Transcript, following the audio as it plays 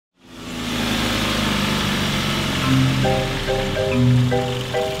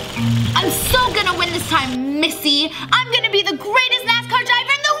I'm so gonna win this time, Missy. I'm gonna be the greatest NASCAR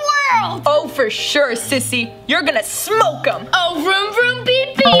driver in the world. Oh, for sure, sissy. You're gonna smoke them. Oh, vroom, vroom,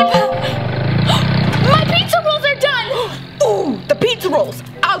 beep, beep. My pizza rolls are done. Ooh, the pizza rolls.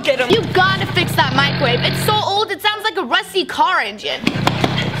 I'll get them. You gotta fix that microwave. It's so old, it sounds like a rusty car engine.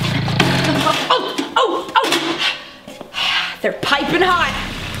 Oh. They're piping hot.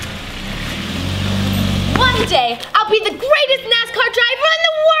 One day, I'll be the greatest NASCAR driver in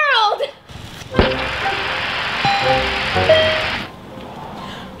the world!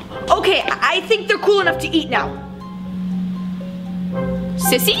 Okay, I think they're cool enough to eat now.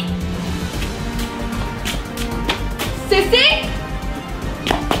 Sissy? Sissy?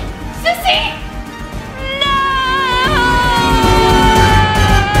 Sissy? No!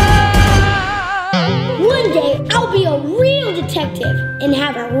 One day, I'll be a real detective and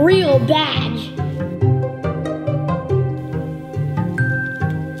have a real badge.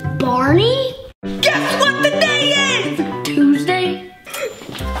 Barney? Guess what the day is? Tuesday?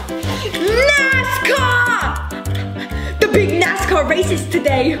 NASCAR! The big NASCAR race is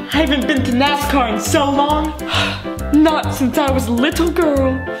today. I haven't been to NASCAR in so long. Not since I was a little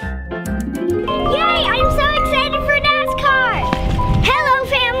girl. Yay! I'm so excited for NASCAR! Hello,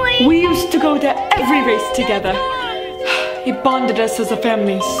 family! We used to go to every race together. It bonded us as a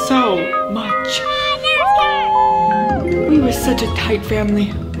family so much. NASCAR! We were such a tight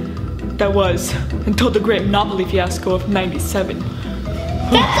family. That was, until the great Monopoly fiasco of '97.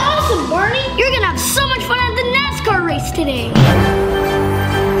 That's awesome, Barney! You're gonna have so much fun at the NASCAR race today!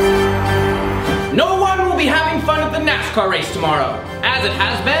 No one will be having fun at the NASCAR race tomorrow, as it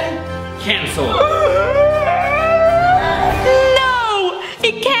has been canceled. No!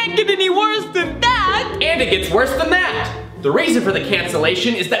 It can't get any worse than that! And it gets worse than that. The reason for the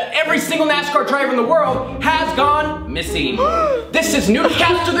cancellation is that every single NASCAR driver in the world has gone missing. This is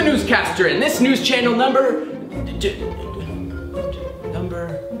Newscaster the Newscaster, and this news channel number 3,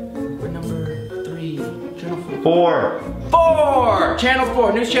 channel 4. 4! Channel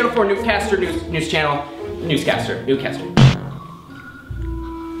 4, News Channel 4, Newscaster, News Channel, Newscaster.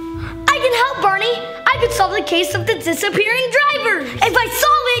 I can help, Barney! I could solve the case of the disappearing driver! If I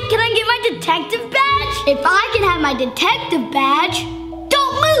solve it, can I get my detective badge? If I can have my detective badge,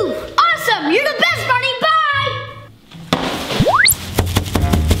 don't move! Awesome! You're the best, Barney! Bye!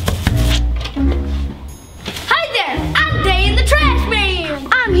 Hi there! I'm Day in the Trash Man!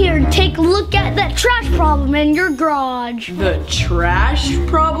 I'm here to take a look at that trash problem in your garage. The trash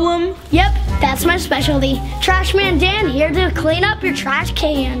problem? Yep, that's my specialty. Trash Man Dan here to clean up your trash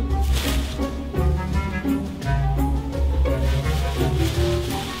can.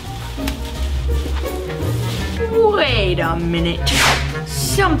 Wait a minute.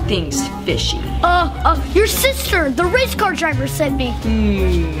 Something's fishy. Your sister, the race car driver, sent me.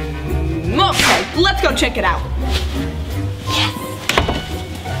 Okay, let's go check it out. Yes.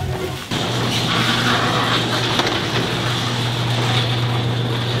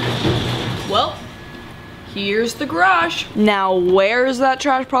 Well, here's the garage. Now, where's that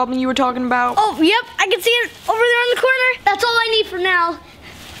trash problem you were talking about? Oh, yep, I can see it over there in the corner. That's all I need for now.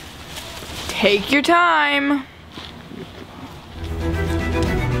 Take your time.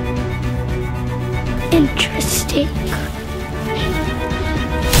 Interesting.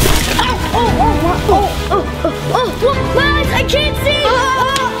 What? I can't see!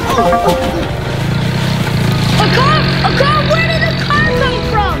 A car! Where did the car come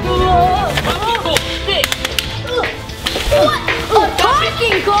from? What? A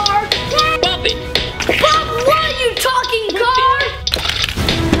talking car? Bump it! Bob, what are you talking car?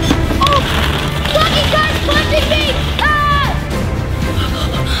 Oh! Talking car's punching me!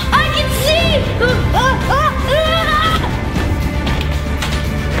 I can see!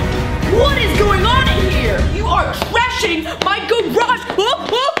 What is going on in here? You are trashing my garage!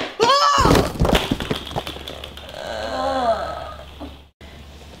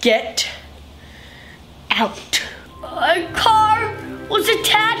 Get out. A car was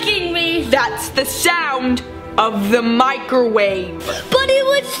attacking me. That's the sound of the microwave. But it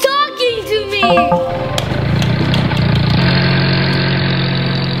was talking to me.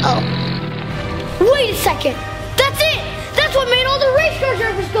 Oh. Wait a second. That's it. That's what made all the race car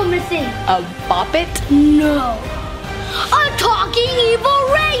drivers go missing. A bop it? No. A talking evil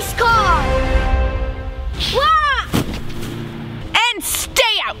race car. Wah! And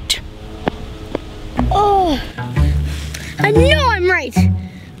stay out. Oh. I know I'm right.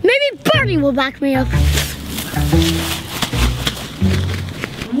 Maybe Barney will back me up.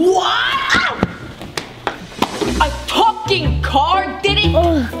 What? A talking car did it?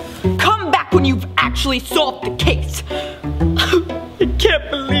 Come back back when you've actually solved the case. I can't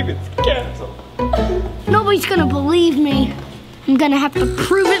believe it's canceled. Nobody's gonna believe me. I'm gonna have to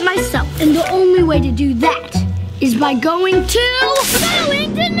prove it myself. And the only way to do that is by going to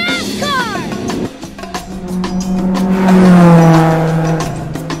NASCAR!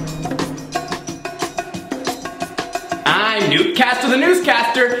 I'm Newscaster the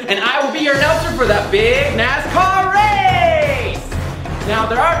Newscaster, and I will be your announcer for that big NASCAR race! Now,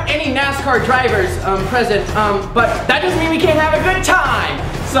 there aren't any NASCAR drivers present, but that doesn't mean we can't have a good time!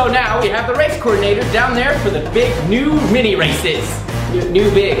 So now we have the race coordinator down there for the big new mini races. The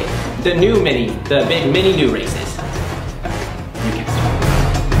big mini new races. Newscaster.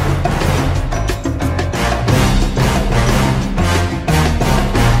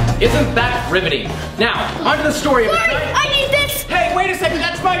 Isn't that riveting? Now, onto the story of I need this! Hey, wait a second,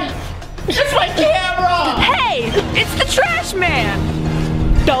 that's my camera! Hey, it's the trash man!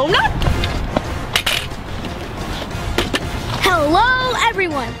 Donut? Hello,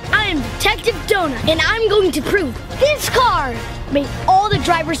 everyone. I am Detective Donut, and I'm going to prove this car made all the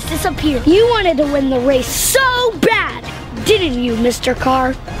drivers disappear. You wanted to win the race so bad, didn't you, Mr.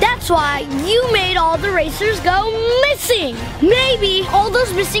 Car? That's why you made all the racers go missing. Maybe all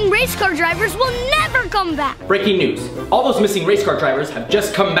those missing race car drivers will never come back. Breaking news. All those missing race car drivers have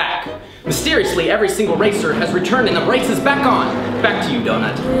just come back. Mysteriously, every single racer has returned and the race is back on. Back to you,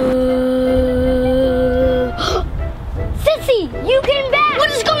 Donut. Sissy, you came back!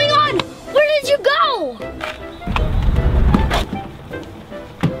 What is going on? Where did you go?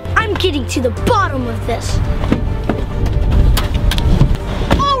 I'm getting to the bottom of this.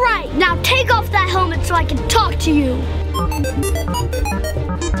 All right, now take off that helmet so I can talk to you.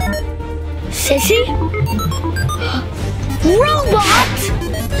 Sissy? Robot!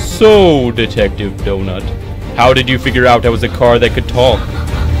 So, Detective Donut, how did you figure out I was a car that could talk?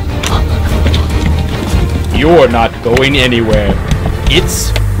 You're not going anywhere.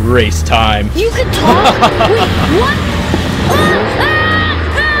 It's race time. You can talk? Wait, what?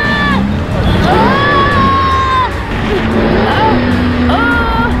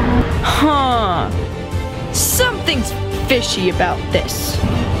 Huh. Something's fishy about this.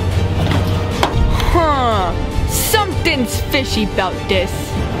 Huh. Something's fishy about this.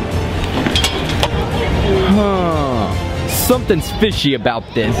 Huh. Something's fishy about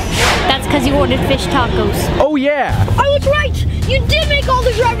this. That's because you ordered fish tacos. Oh yeah! I was right! You did make all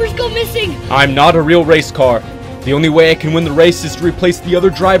the drivers go missing! I'm not a real race car. The only way I can win the race is to replace the other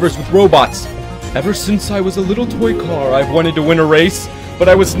drivers with robots. Ever since I was a little toy car, I've wanted to win a race, but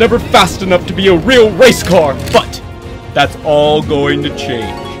I was never fast enough to be a real race car. But that's all going to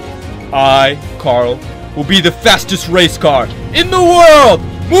change. I, Carl, will be the fastest race car in the world!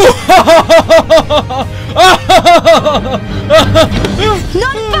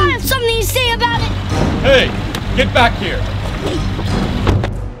 Not fun of something you say about it! Hey, get back here!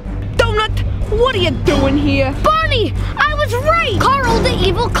 Donut, what are you doing here? Barney! I was right! Carl, the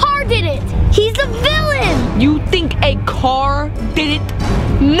evil car, did it! He's a villain! You think a car did it?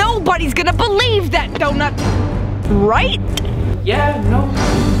 Nobody's gonna believe that, Donut. Right? Yeah, no,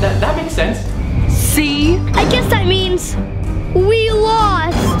 that makes sense. See? I guess that means we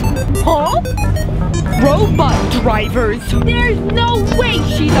lost! Huh? Robot drivers? There's no way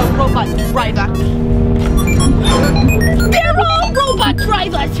she's a robot driver. They're all robot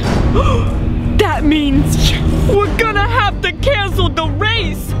drivers! That means we're gonna have to cancel the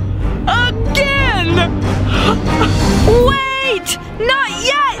race again! Wait! Not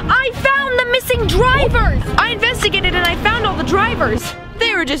yet! I found the missing drivers! I investigated and I found all the drivers.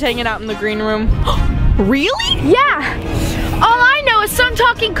 They were just hanging out in the green room. Really? Yeah! All I know is some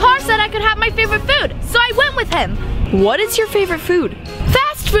talking car said I could have my favorite food, so I went with him. What is your favorite food?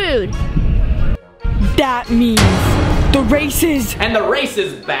 Fast food! That means the race is... And the race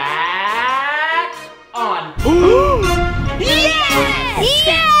is back on. Yes!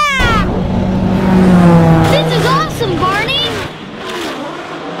 Yeah! This is awesome, Barney!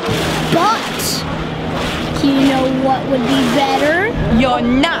 But, do you know what would be better? You're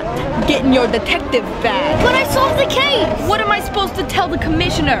not getting your detective badge. But I solved the case! What am I supposed to tell the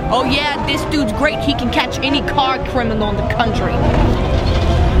commissioner? Oh yeah, this dude's great. He can catch any car criminal in the country.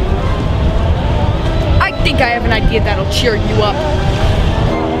 I think I have an idea that'll cheer you up.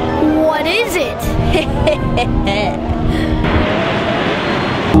 What is it?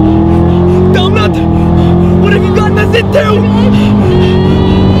 Donut! What have you gotten us into?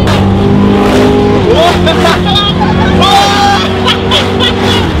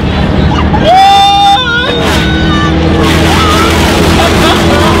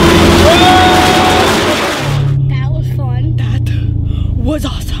 That was fun. That was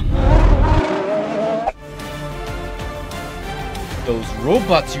awesome. Those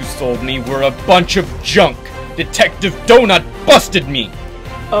robots you sold me were a bunch of junk. Detective Donut busted me.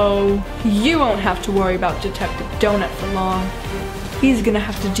 Oh, you won't have to worry about Detective Donut for long. He's gonna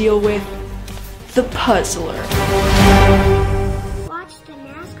have to deal with the Puzzler. Watch the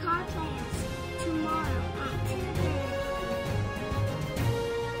NASCAR playoffs tomorrow at 2:30.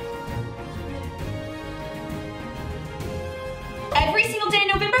 Every single day in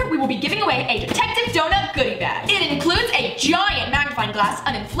November, we will be giving away a Detective Donut goodie bag. It includes a giant magnifying glass,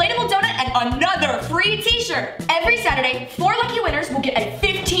 an inflatable donut, and another free t-shirt. Every Saturday, 4 lucky winners will get a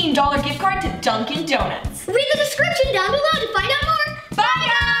 $15 gift card to Dunkin' Donuts. Read the description down below to find out more.